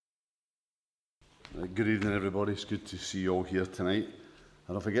Good evening, everybody. It's good to see you all here tonight.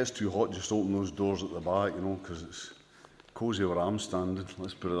 And if it gets too hot, just open those doors at the back, because it's cosy where I'm standing,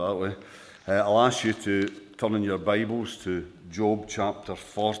 let's put it that way. I'll ask you to turn in your Bibles to Job chapter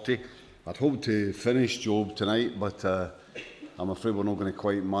 40. I'd hoped to finish Job tonight, but I'm afraid we're not going to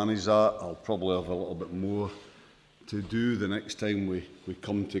quite manage that. I'll probably have a little bit more to do the next time we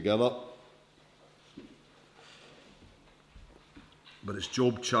come together. But it's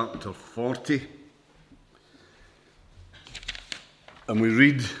Job chapter 40. And we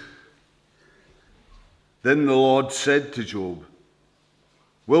read, "Then the Lord said to Job,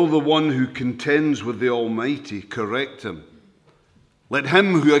 will the one who contends with the Almighty correct him? Let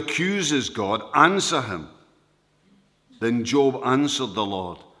him who accuses God answer him." Then Job answered the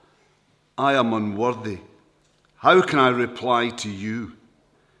Lord, "I am unworthy. How can I reply to you?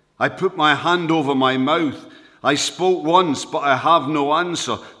 I put my hand over my mouth. I spoke once, but I have no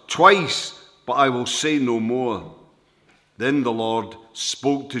answer. Twice, but I will say no more." Then the Lord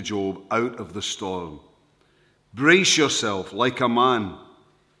spoke to Job out of the storm. "Brace yourself like a man.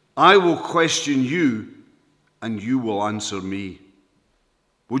 I will question you, and you will answer me.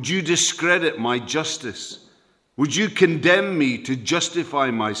 Would you discredit my justice? Would you condemn me to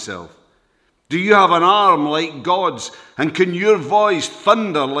justify myself? Do you have an arm like God's, and can your voice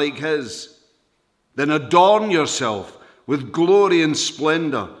thunder like his? Then adorn yourself with glory and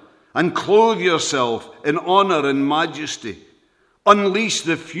splendor, and clothe yourself in honor and majesty. Unleash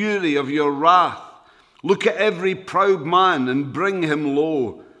the fury of your wrath. Look at every proud man and bring him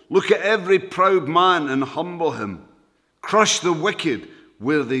low. Look at every proud man and humble him. Crush the wicked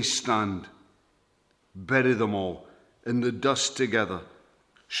where they stand. Bury them all in the dust together.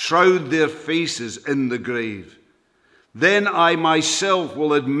 Shroud their faces in the grave. Then I myself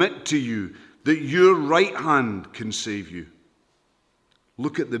will admit to you that your right hand can save you.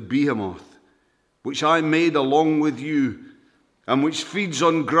 Look at the behemoth, which I made along with you, and which feeds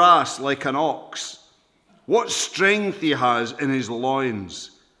on grass like an ox. What strength he has in his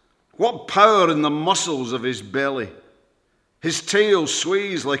loins! What power in the muscles of his belly! His tail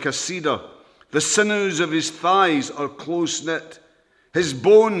sways like a cedar. The sinews of his thighs are close-knit. His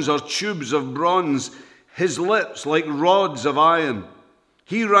bones are tubes of bronze. His lips like rods of iron.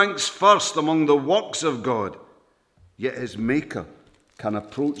 He ranks first among the works of God, yet his maker can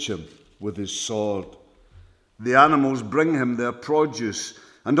approach him with his sword. The animals bring him their produce,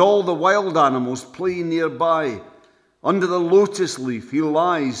 and all the wild animals play nearby. Under the lotus leaf he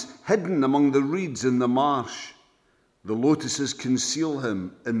lies, hidden among the reeds in the marsh. The lotuses conceal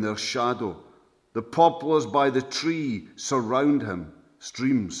him in their shadow. The poplars by the stream surround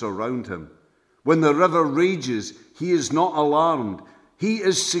him. When the river rages, he is not alarmed. He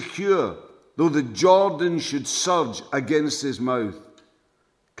is secure, though the Jordan should surge against his mouth.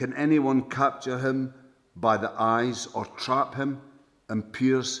 Can anyone capture him by the eyes, or trap him and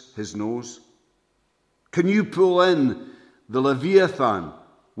pierce his nose? Can you pull in the Leviathan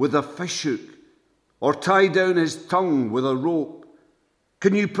with a fishhook, or tie down his tongue with a rope?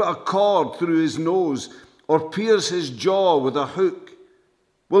 Can you put a cord through his nose, or pierce his jaw with a hook?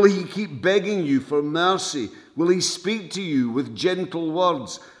 Will he keep begging you for mercy? Will he speak to you with gentle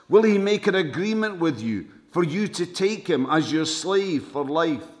words? Will he make an agreement with you for you to take him as your slave for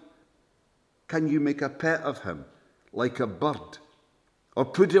life? Can you make a pet of him like a bird, or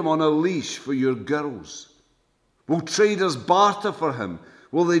put him on a leash for your girls? Will traders barter for him?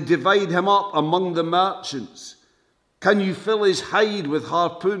 Will they divide him up among the merchants? Can you fill his hide with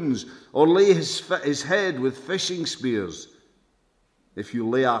harpoons, or lay his head with fishing spears? If you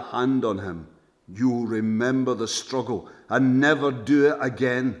lay a hand on him, you will remember the struggle and never do it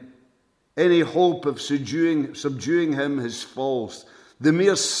again. Any hope of subduing him is false. The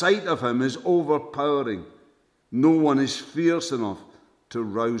mere sight of him is overpowering. No one is fierce enough to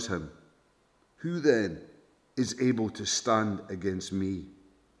rouse him. Who then is able to stand against me?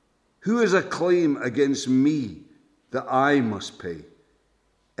 Who has a claim against me that I must pay?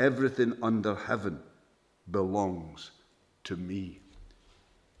 Everything under heaven belongs to me."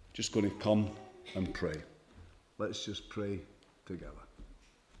 Just going to come and pray. Let's just pray together.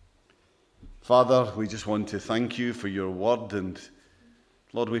 Father, we just want to thank you for your word, and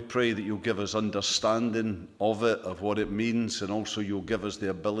Lord, we pray that you'll give us understanding of it, of what it means, and also you'll give us the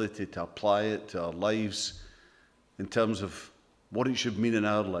ability to apply it to our lives in terms of what it should mean in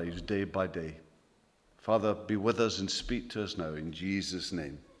our lives day by day. Father, be with us and speak to us now in Jesus'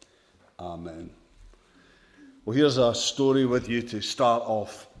 name. Amen. Well, here's a story with you to start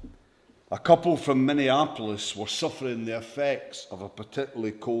off. A couple from Minneapolis were suffering the effects of a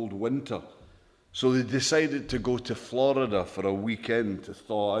particularly cold winter, so they decided to go to Florida for a weekend to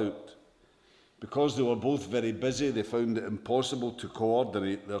thaw out. because they were both very busy, they found it impossible to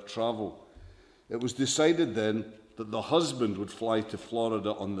coordinate their travel. It was decided then that the husband would fly to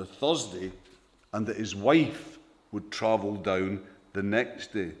Florida on the Thursday and that his wife would travel down the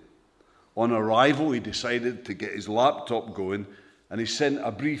next day. On arrival, he decided to get his laptop going, and he sent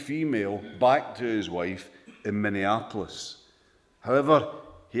a brief email back to his wife in Minneapolis. However,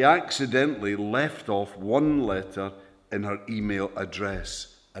 he accidentally left off one letter in her email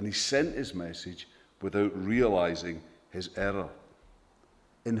address, and he sent his message without realizing his error.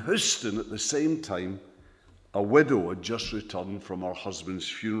 In Houston, at the same time, a widow had just returned from her husband's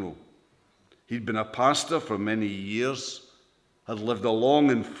funeral. He'd been a pastor for many years, had lived a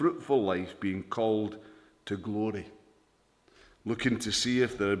long and fruitful life, being called to glory. Looking to see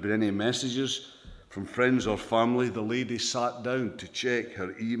if there had been any messages from friends or family, the lady sat down to check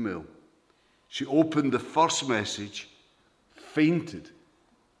her email. She opened the first message, fainted,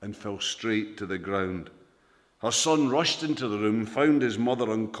 and fell straight to the ground. Her son rushed into the room, found his mother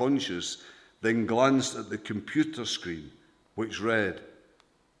unconscious, then glanced at the computer screen, which read,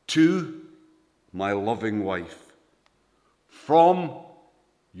 "To my loving wife, from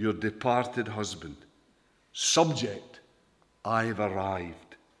your departed husband. Subject, I've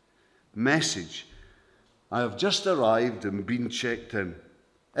arrived. Message, I have just arrived and been checked in.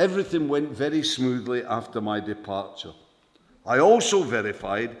 Everything went very smoothly after my departure. I also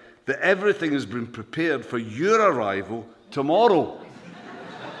verified that everything has been prepared for your arrival tomorrow.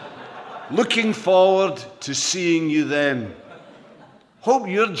 Looking forward to seeing you then. Hope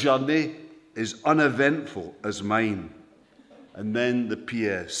your journey is uneventful as mine." And then the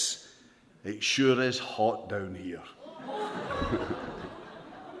PS, "It sure is hot down here."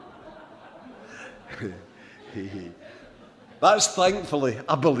 That's thankfully,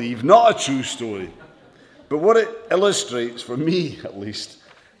 I believe, not a true story. But what it illustrates, for me at least,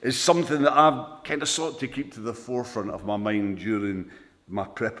 is something that I've kind of sought to keep to the forefront of my mind during my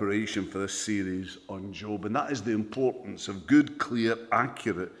preparation for this series on Job, and that is the importance of good, clear,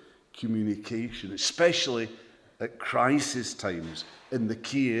 accurate communication, especially at crisis times in the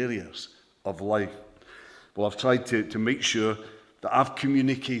key areas of life. Well, I've tried to make sure that I've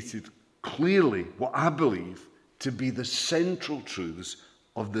communicated clearly what I believe to be the central truths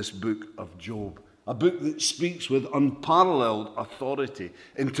of this book of Job, a book that speaks with unparalleled authority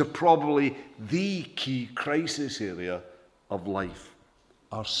into probably the key crisis area of life,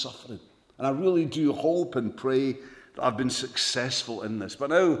 our suffering. And I really do hope and pray that I've been successful in this.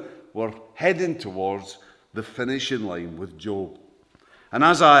 But now we're heading towards the finishing line with Job. And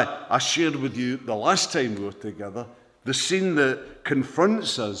as I shared with you the last time we were together, the scene that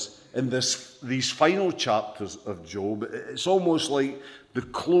confronts us in these final chapters of Job, it's almost like the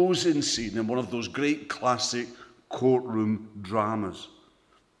closing scene in one of those great classic courtroom dramas.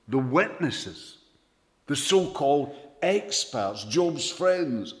 The witnesses, the so-called experts, Job's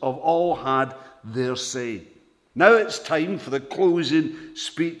friends, have all had their say. Now it's time for the closing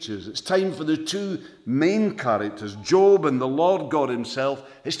speeches. It's time for the two main characters, Job and the Lord God himself.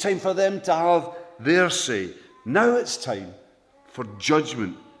 It's time for them to have their say. Now it's time for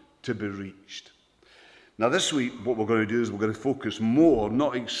judgment to be reached. Now this week, what we're going to do is we're going to focus more,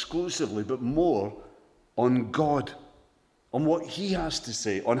 not exclusively, but more on God, on what he has to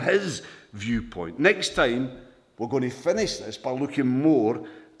say, on his viewpoint. Next time, we're going to finish this by looking more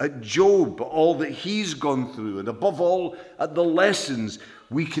at Job, at all that he's gone through, and above all, at the lessons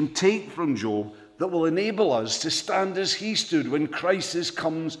we can take from Job that will enable us to stand as he stood when crisis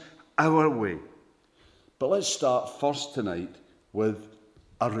comes our way. But let's start first tonight with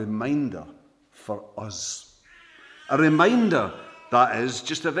a reminder for us. A reminder, that is,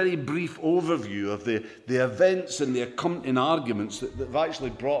 just a very brief overview of the events and the accompanying arguments that have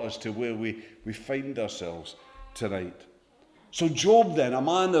actually brought us to where we find ourselves tonight. So Job then, a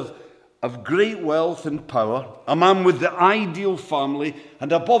man of great wealth and power, a man with the ideal family,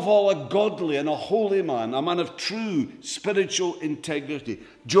 and above all a godly and a holy man, a man of true spiritual integrity.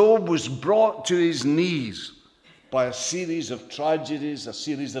 Job was brought to his knees by a series of tragedies, a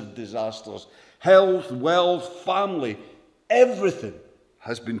series of disasters. Health, wealth, family, everything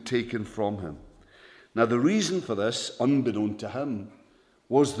has been taken from him. Now the reason for this, unbeknown to him,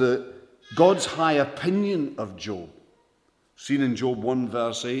 was that God's high opinion of Job, seen in Job 1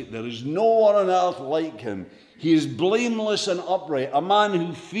 verse 8, there is no one on earth like him. He is blameless and upright, a man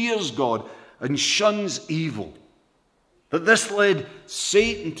who fears God and shuns evil. That this led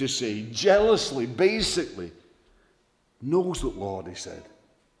Satan to say, jealously, basically, knows the Lord, he said.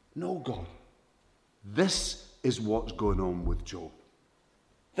 No, God. This is what's going on with Job.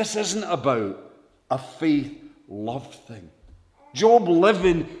 This isn't about a faith-love thing. Job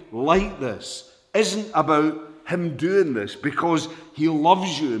living like this isn't about him doing this because he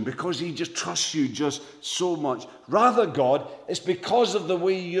loves you and because he just trusts you just so much. Rather, God, it's because of the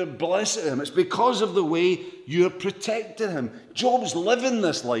way you're blessing him. It's because of the way you're protecting him. Job's living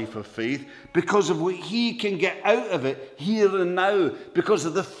this life of faith because of what he can get out of it here and now, because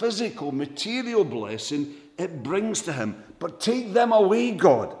of the physical, material blessing it brings to him. But take them away,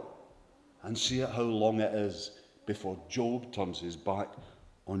 God, and see how long it is before Job turns his back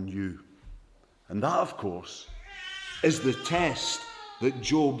on you. And that, of course, is the test that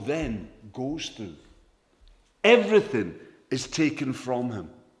Job then goes through. Everything is taken from him.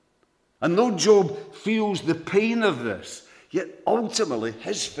 And though Job feels the pain of this, yet ultimately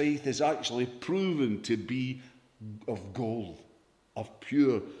his faith is actually proven to be of gold, of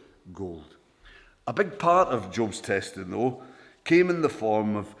pure gold. A big part of Job's testing, though, came in the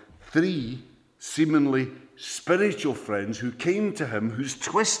form of 3 seemingly spiritual friends who came to him, whose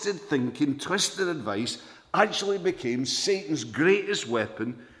twisted thinking, twisted advice actually became Satan's greatest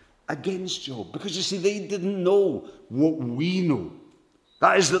weapon against Job. Because you see, they didn't know what we know.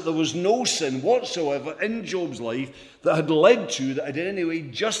 That is, that there was no sin whatsoever in Job's life that had led to, that had in any way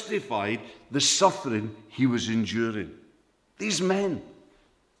justified the suffering he was enduring. These men,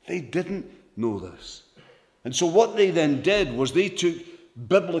 they didn't know this. And so what they then did was they took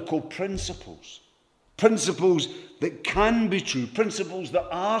biblical principles that can be true, principles that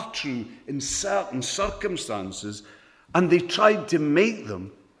are true in certain circumstances, and they tried to make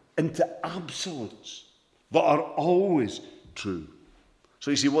them into absolutes that are always true. So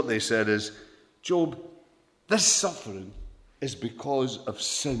you see, what they said is, Job, this suffering is because of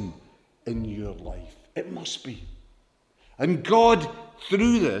sin in your life. It must be. And God,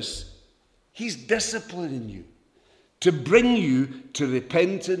 through this, he's disciplining you to bring you to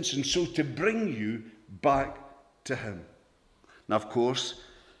repentance, and so to bring you back to him. Now, of course,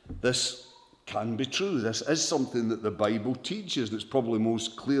 this can be true. This is something that the Bible teaches, and it's probably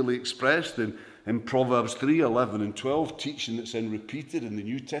most clearly expressed in Proverbs 3, 11 and 12, teaching that's then repeated in the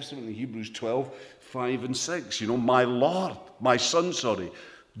New Testament in Hebrews 12, 5 and 6. You know, my son,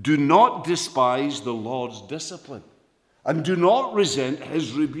 do not despise the Lord's discipline, and do not resent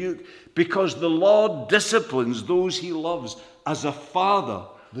his rebuke, because the Lord disciplines those he loves, as a father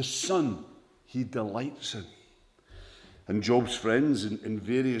the son he delights in. And Job's friends, in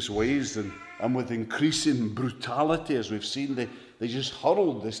various ways and with increasing brutality, as we've seen, they just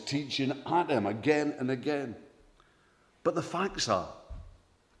hurled this teaching at him again and again. But the facts are,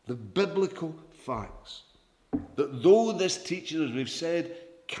 the biblical facts, that though this teaching, as we've said,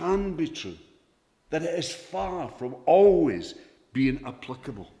 can be true, that it is far from always being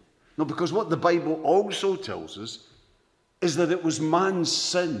applicable. No, because what the Bible also tells us is that it was man's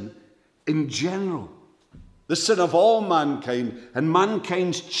sin in general, the sin of all mankind, and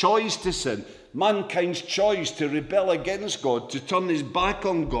mankind's choice to sin, mankind's choice to rebel against God, to turn his back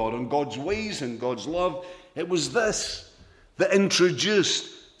on God, on God's ways and God's love. It was this that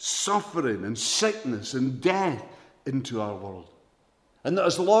introduced suffering and sickness and death into our world. And that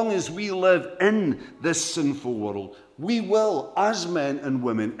as long as we live in this sinful world, we will, as men and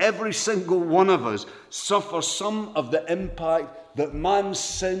women, every single one of us, suffer some of the impact that man's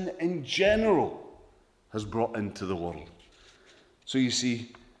sin in general has brought into the world. So you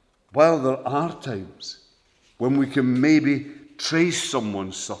see, while there are times when we can maybe trace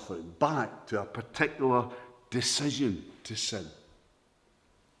someone's suffering back to a particular decision to sin,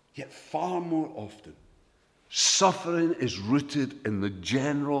 yet far more often, suffering is rooted in the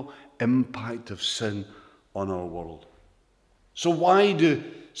general impact of sin on our world. So why do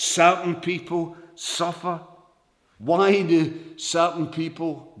certain people suffer? Why do certain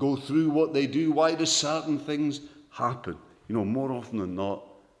people go through what they do? Why do certain things happen? You know, more often than not,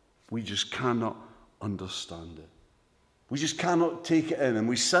 we just cannot understand it. We just cannot take it in, and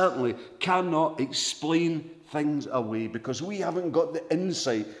we certainly cannot explain things away because we haven't got the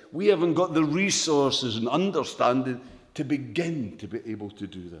insight, we haven't got the resources and understanding to begin to be able to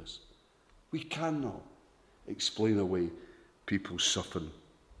do this. We cannot explain away people's suffering.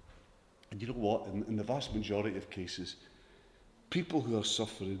 And you know what? In the vast majority of cases, people who are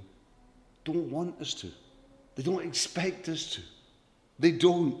suffering don't want us to. They don't expect us to. They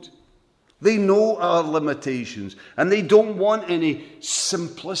don't. They know our limitations, and they don't want any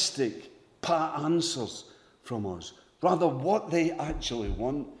simplistic pat answers from us. Rather, what they actually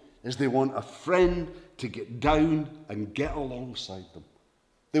want is they want a friend to get down and get alongside them.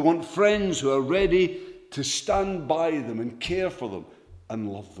 They want friends who are ready to stand by them and care for them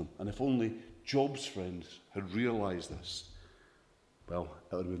and love them. And if only Job's friends had realised this, well,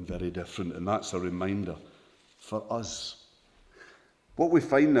 it would have been very different. And that's a reminder for us. What we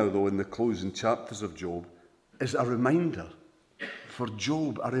find now, though, in the closing chapters of Job is a reminder for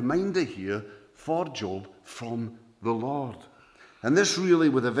Job, a reminder here for Job from the Lord. And this really,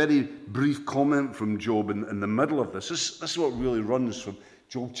 with a very brief comment from Job in the middle of this is what really runs from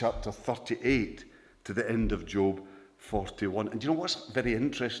Job chapter 38 to the end of Job 41. And do you know what's very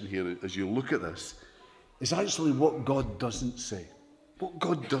interesting here as you look at this is actually what God doesn't say. What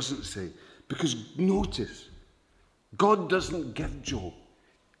God doesn't say. Because notice, God doesn't give Job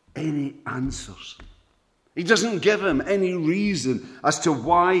any answers. He doesn't give him any reason as to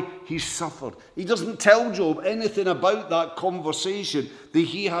why he suffered. He doesn't tell Job anything about that conversation that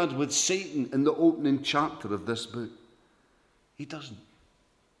he had with Satan in the opening chapter of this book. He doesn't.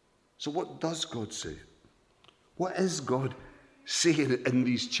 So what does God say? What is God saying in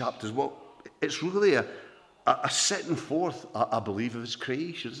these chapters? Well, it's really a setting forth, I believe, of his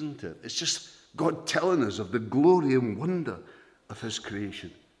creation, isn't it? It's just God telling us of the glory and wonder of his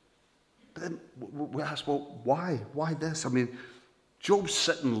creation. But then we ask, well, why? Why this? I mean, Job's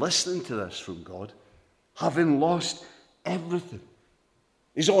sitting listening to this from God, having lost everything.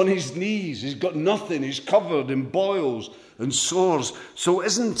 He's on his knees. He's got nothing. He's covered in boils and sores. So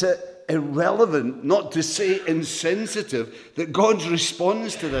isn't it irrelevant, not to say insensitive, that God's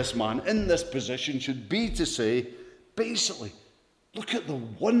response to this man in this position should be to say, basically, look at the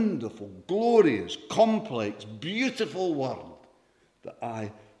wonderful, glorious, complex, beautiful world that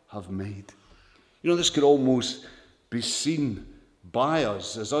I have made. You know, this could almost be seen by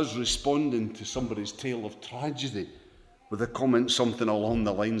us as us responding to somebody's tale of tragedy with a comment something along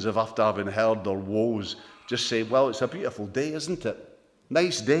the lines of, after having heard their woes, just say, well, it's a beautiful day, isn't it?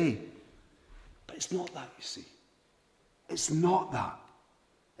 Nice day. But it's not that, you see. It's not that.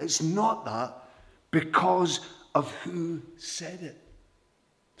 It's not that because of who said it.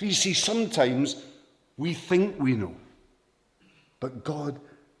 You see, sometimes we think we know, but God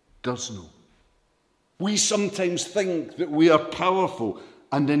does know. We sometimes think that we are powerful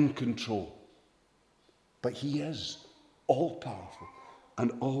and in control, but he is all-powerful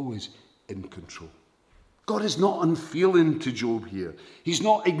and always in control. God is not unfeeling to Job here. He's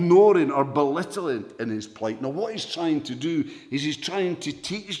not ignoring or belittling in his plight. Now, what he's trying to do is he's trying to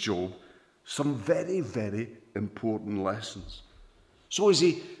teach Job some very, very important lessons. So as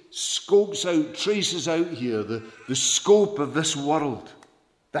he scopes out, traces out here the scope of this world,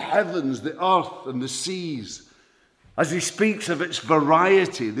 the heavens, the earth, and the seas, as he speaks of its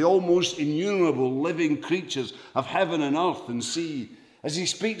variety, the almost innumerable living creatures of heaven and earth and sea, as he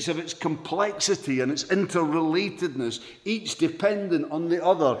speaks of its complexity and its interrelatedness, each dependent on the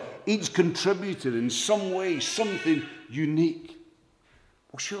other, each contributing in some way something unique.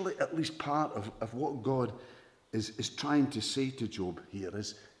 Well, surely at least part of what God is trying to say to Job here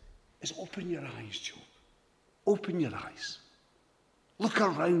is open your eyes, Job. Open your eyes. Look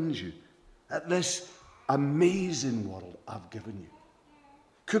around you at this amazing world I've given you.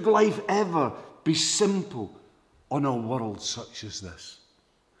 Could life ever be simple on a world such as this?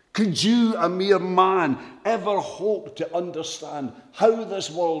 Could you, a mere man, ever hope to understand how this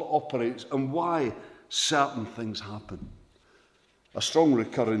world operates and why certain things happen? A strong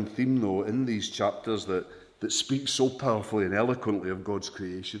recurring theme, though, in these chapters that speaks so powerfully and eloquently of God's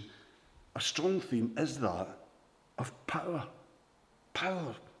creation, a strong theme is that of power.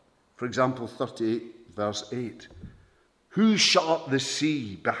 Power. For example, 38 verse 8. Who shut up the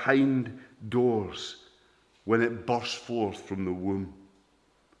sea behind doors when it burst forth from the womb?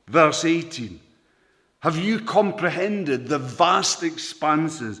 Verse 18. Have you comprehended the vast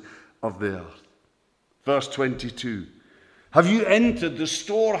expanses of the earth? Verse 22. Have you entered the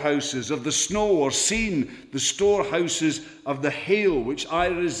storehouses of the snow, or seen the storehouses of the hail, which I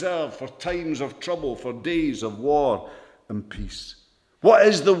reserve for times of trouble, for days of war and peace? What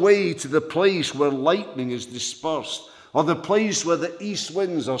is the way to the place where lightning is dispersed, or the place where the east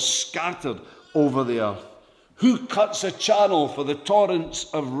winds are scattered over the earth? Who cuts a channel for the torrents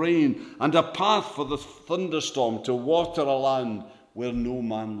of rain, and a path for the thunderstorm to water a land where no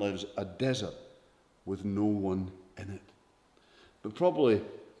man lives, a desert with no one in it? But probably,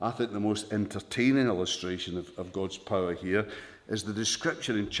 I think the most entertaining illustration of God's power here is the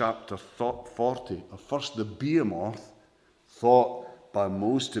description in chapter 40 of first the behemoth, thought by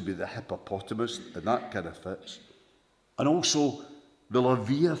most to be the hippopotamus, and that kind of fits, and also the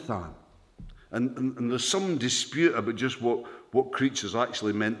Leviathan. And there's some dispute about just what creatures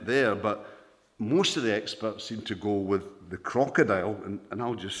actually meant there, but most of the experts seem to go with the crocodile, and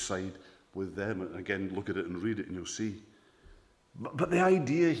I'll just side with them. And again, look at it and read it and you'll see. But the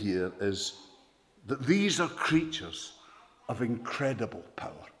idea here is that these are creatures of incredible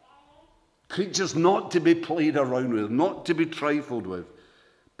power. Creatures not to be played around with, not to be trifled with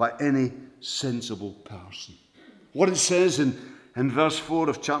by any sensible person. What it says in verse 4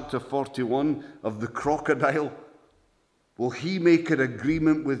 of chapter 41 of the crocodile, will he make an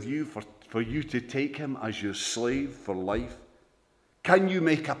agreement with you for you to take him as your slave for life? Can you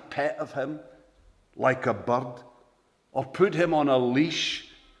make a pet of him like a bird, or put him on a leash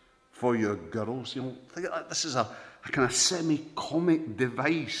for your girls? You know, think of that. This is a kind of semi-comic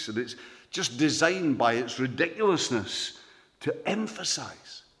device, and it's just designed by its ridiculousness to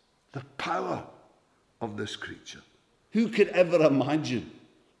emphasize the power of this creature. Who could ever imagine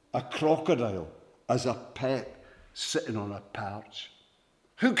a crocodile as a pet sitting on a perch?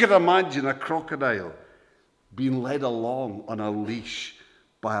 Who could imagine a crocodile being led along on a leash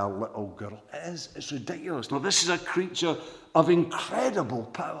by a little girl? It's ridiculous. Now, this is a creature of incredible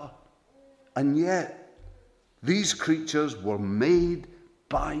power. And yet, these creatures were made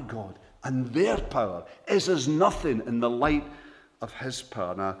by God, and their power is as nothing in the light of his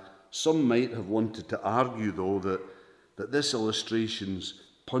power. Now, some might have wanted to argue, though, that this illustration's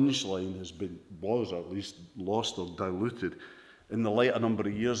punchline was at least lost or diluted in the light a number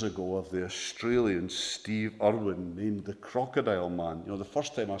of years ago of the Australian Steve Irwin named the Crocodile Man. You know, the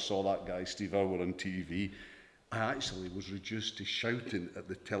first time I saw that guy, Steve Irwin, on TV, I actually was reduced to shouting at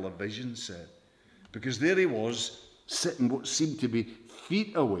the television set, because there he was, sitting what seemed to be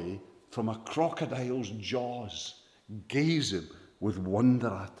feet away from a crocodile's jaws, gazing with wonder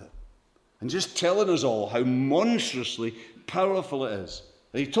at it, and just telling us all how monstrously powerful it is.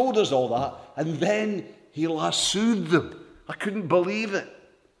 And he told us all that, and then he lassoed them. I couldn't believe it.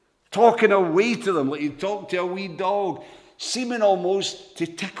 Talking away to them like he'd talk to a wee dog, seeming almost to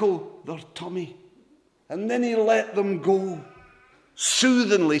tickle their tummy. And then he let them go,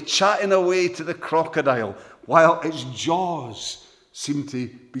 soothingly chatting away to the crocodile, while its jaws seemed to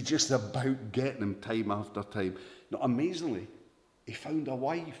be just about getting him time after time. Now, amazingly, he found a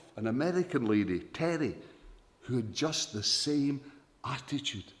wife, an American lady, Terry, who had just the same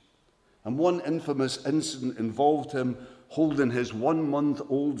attitude. And one infamous incident involved him holding his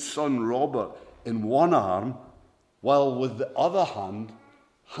 1-month-old son, Robert, in one arm, while with the other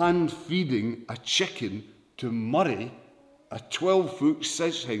hand-feeding a chicken to Murray, a 12-foot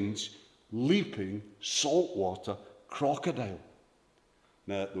 6-inch leaping saltwater crocodile.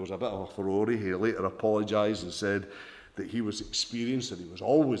 Now, there was a bit of a furore. He later apologised and said that he was experienced and he was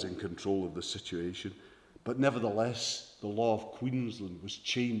always in control of the situation. But nevertheless, the law of Queensland was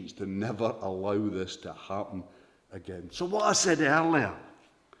changed to never allow this to happen again. So what I said earlier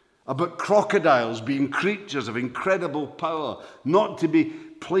about crocodiles being creatures of incredible power, not to be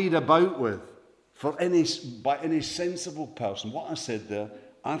played about with by any sensible person, what I said there,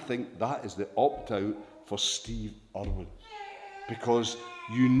 I think that is the opt-out for Steve Irwin. Because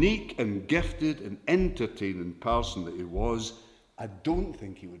unique and gifted and entertaining person that he was, I don't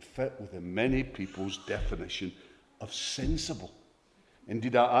think he would fit within many people's definition of sensible.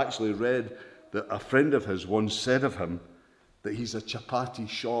 Indeed, I actually read that a friend of his once said of him that he's a chapati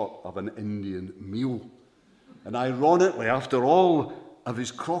short of an Indian meal. And ironically, after all of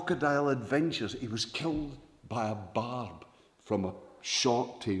his crocodile adventures, he was killed by a barb from a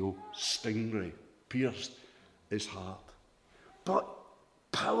short-tailed stingray, pierced his heart. But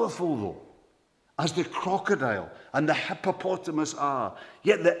powerful, though, as the crocodile and the hippopotamus are,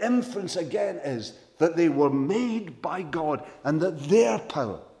 yet the inference again is that they were made by God and that their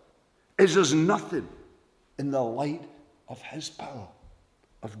power is as nothing in the light of his power,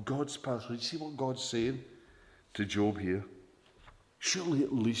 of God's power. So you see what God's saying to Job here? Surely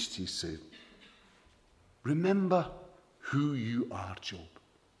at least he's saying, remember who you are, Job.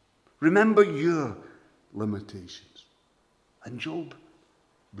 Remember your limitations. And Job,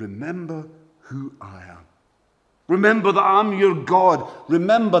 remember who I am. Remember that I'm your God.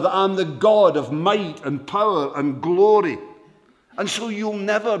 Remember that I'm the God of might and power and glory. And so you'll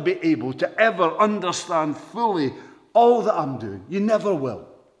never be able to ever understand fully all that I'm doing. You never will.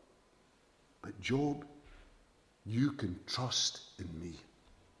 But Job, you can trust in me.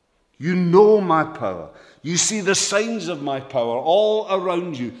 You know my power. You see the signs of my power all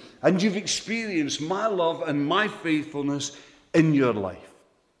around you. And you've experienced my love and my faithfulness in your life.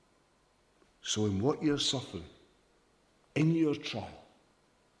 So in what you're suffering, in your trial,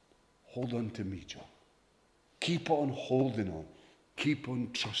 hold on to me, Job. Keep on holding on. Keep on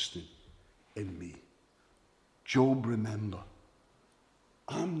trusting in me. Job, remember,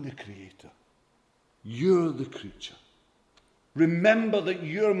 I'm the creator. You're the creature. Remember that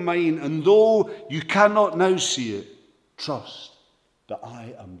you're mine, and though you cannot now see it, trust that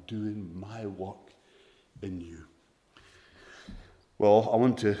I am doing my work in you. Well, I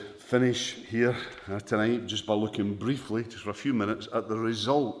want to finish here tonight just by looking briefly, just for a few minutes, at the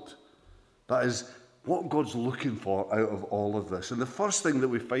result. That is, what God's looking for out of all of this. And the first thing that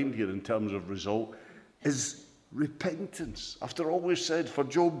we find here in terms of result is repentance. After all we've said, for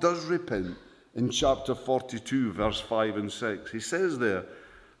Job does repent in chapter 42, verse 5 and 6. He says there,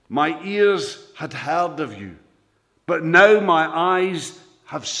 "My ears had heard of you, but now my eyes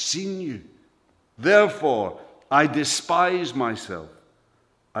have seen you. Therefore, I despise myself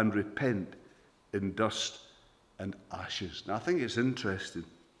and repent in dust and ashes." Now, I think it's interesting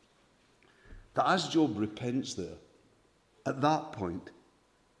that as Job repents there, at that point,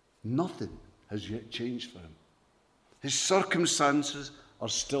 nothing has yet changed for him. His circumstances are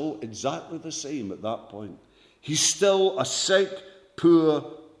still exactly the same at that point. He's still a sick,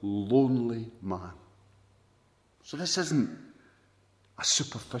 poor, lonely man. So this isn't a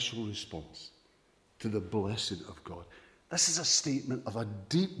superficial response to the blessing of God. This is a statement of a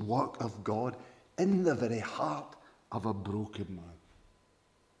deep work of God in the very heart of a broken man.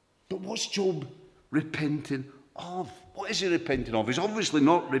 But what's Job repenting of? What is he repenting of? He's obviously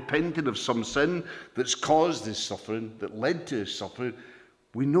not repenting of some sin that's caused his suffering, that led to his suffering.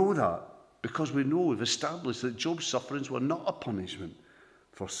 We know that because we've established that Job's sufferings were not a punishment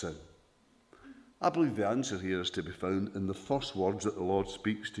for sin. I believe the answer here is to be found in the first words that the Lord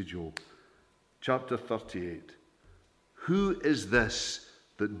speaks to Job. Chapter 38. "Who is this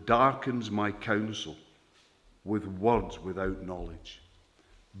that darkens my counsel with words without knowledge?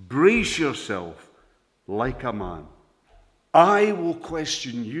 Brace yourself like a man. I will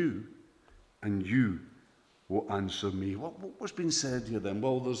question you, and you will answer me." What's been said here then?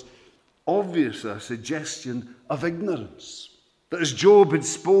 Well, there's obviously a suggestion of ignorance. That as Job had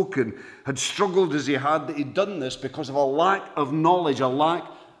spoken, had struggled as he had, that he'd done this because of a lack of knowledge, a lack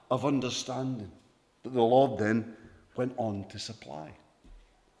of understanding, that the Lord then went on to supply.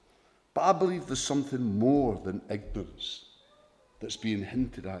 But I believe there's something more than ignorance that's being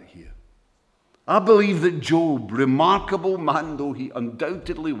hinted at here. I believe that Job, remarkable man though he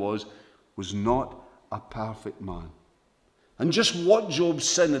undoubtedly was not a perfect man. And just what Job's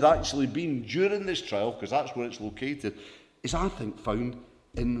sin had actually been during this trial, because that's where it's located, is, I think, found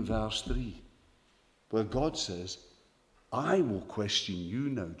in verse 3, where God says, "I will question you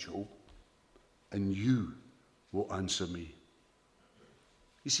now, Job, and you will answer me."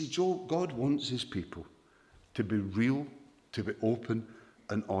 You see, God wants his people to be real, to be open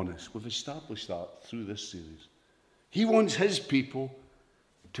and honest. We've established that through this series. He wants his people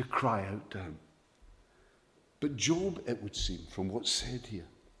to cry out to him. But Job, it would seem, from what's said here,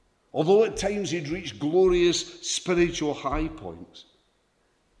 although at times he'd reached glorious spiritual high points,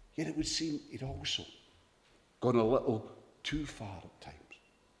 yet it would seem he'd also gone a little too far at times.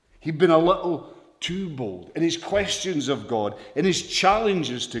 He'd been a little too bold in his questions of God, in his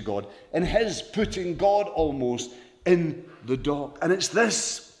challenges to God, in his putting God almost in the dock. And it's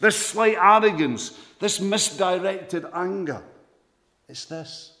this slight arrogance, this misdirected anger, it's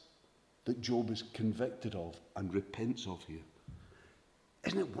this that Job is convicted of and repents of here.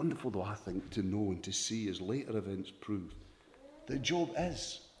 Isn't it wonderful, though, I think, to know and to see, as later events prove, that Job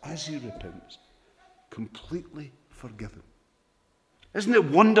is, as he repents, completely forgiven. Isn't it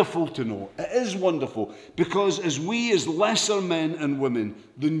wonderful to know? It is wonderful, because as we, as lesser men and women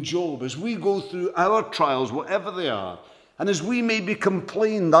than Job, as we go through our trials, whatever they are, and as we maybe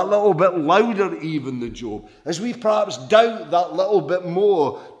complain that little bit louder even than Job, as we perhaps doubt that little bit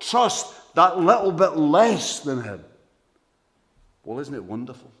more, trust that little bit less than him, well, isn't it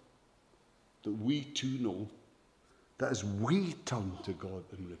wonderful that we too know that as we turn to God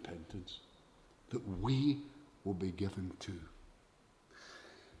in repentance, that we will be given too.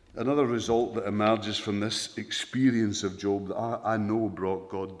 Another result that emerges from this experience of Job that I know brought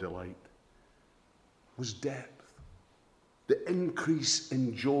God delight was depth. The increase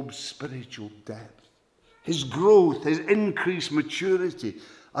in Job's spiritual depth. His growth, his increased maturity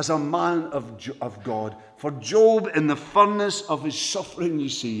as a man of God. For Job, in the furnace of his suffering, you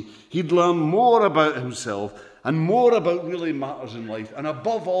see, he'd learn more about himself and more about really matters in life. And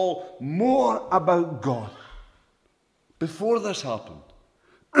above all, more about God. Before this happened,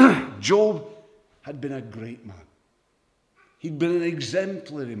 Job had been a great man. He'd been an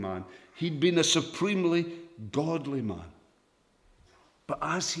exemplary man. He'd been a supremely godly man. But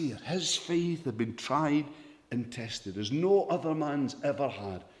as here, his faith had been tried and tested as no other man's ever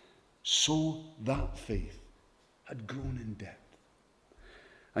had, so that faith had grown in depth.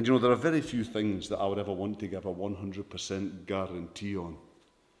 And you know, there are very few things that I would ever want to give a 100% guarantee on.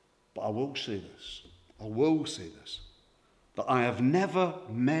 But I will say this, that I have never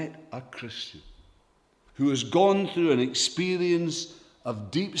met a Christian who has gone through an experience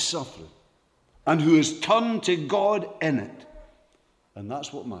of deep suffering and who has turned to God in it. And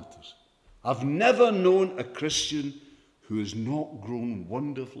that's what matters. I've never known a Christian who has not grown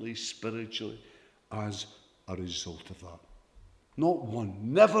wonderfully spiritually as a result of that. Not one.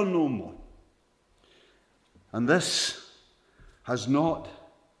 Never known one. And this has not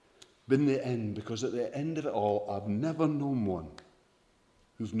been the end, because at the end of it all, I've never known one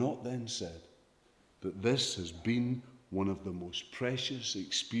who's not then said that this has been one of the most precious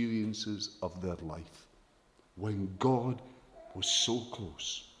experiences of their life, when God was so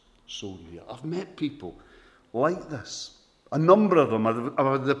close, so near. I've met people like this. A number of them. I've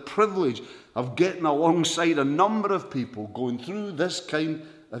had the privilege of getting alongside a number of people going through this kind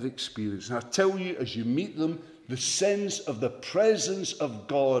of experience. And I tell you, as you meet them, the sense of the presence of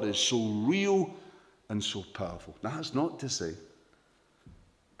God is so real and so powerful. Now, that's not to say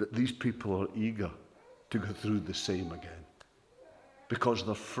that these people are eager to go through the same again, because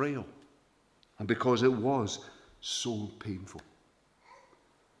they're frail and because it was so painful.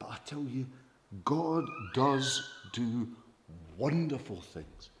 But I tell you, God does do wonderful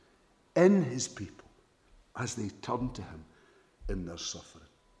things in his people as they turn to him in their suffering.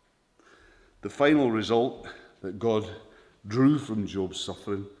 The final result that God drew from Job's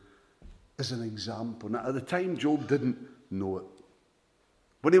suffering is an example. Now, at the time, Job didn't know it.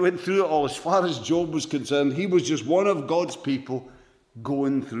 When he went through it all, as far as Job was concerned, he was just one of God's people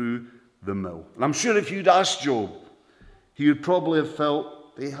going through the mill. And I'm sure if you'd asked Job, he would probably have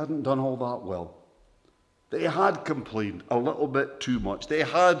felt they hadn't done all that well. They had complained a little bit too much. They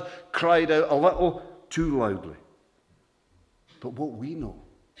had cried out a little too loudly. But what we know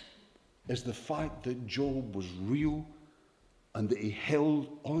is the fact that Job was real and that he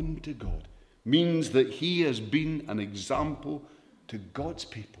held on to God means that he has been an example to God's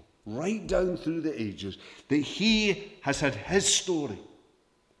people right down through the ages, that he has had his story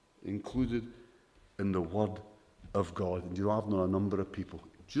included in the Word of God. And I've known a number of people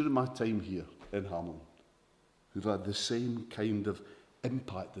during my time here in Hamilton who've had the same kind of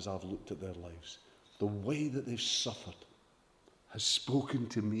impact as I've looked at their lives. The way that they've suffered has spoken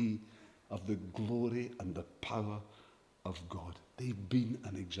to me of the glory and the power of God. They've been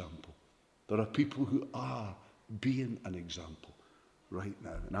an example. There are people who are being an example right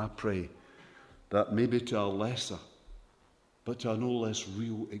now. And I pray that maybe to a lesser, but to a no less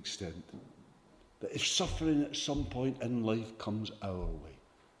real extent, that if suffering at some point in life comes our way,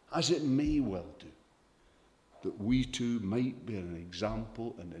 as it may well do, that we too might be an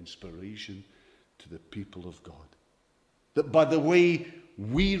example and inspiration to the people of God. That by the way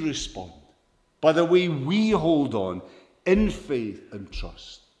we respond, by the way we hold on in faith and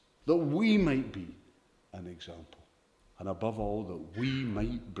trust, that we might be an example. And above all, that we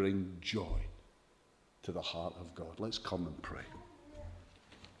might bring joy to the heart of God. Let's come and pray.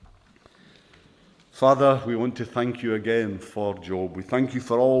 Father, we want to thank you again for Job. We thank you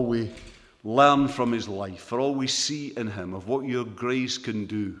for all we learn from his life, for all we see in him, of what your grace can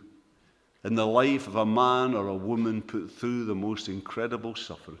do in the life of a man or a woman put through the most incredible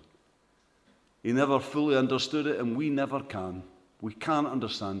suffering. He never fully understood it, and we never can. We can't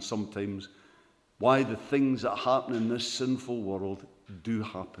understand sometimes why the things that happen in this sinful world do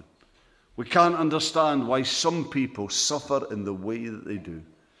happen. We can't understand why some people suffer in the way that they do.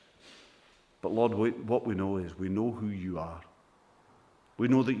 But Lord, what we know is we know who you are. We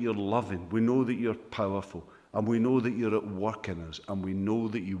know that you're loving. We know that you're powerful. And we know that you're at work in us. And we know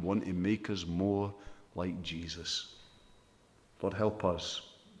that you want to make us more like Jesus. Lord, help us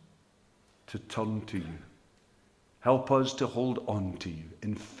to turn to you. Help us to hold on to you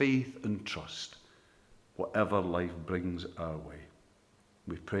in faith and trust, whatever life brings our way.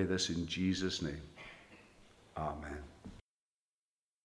 We pray this in Jesus' name. Amen.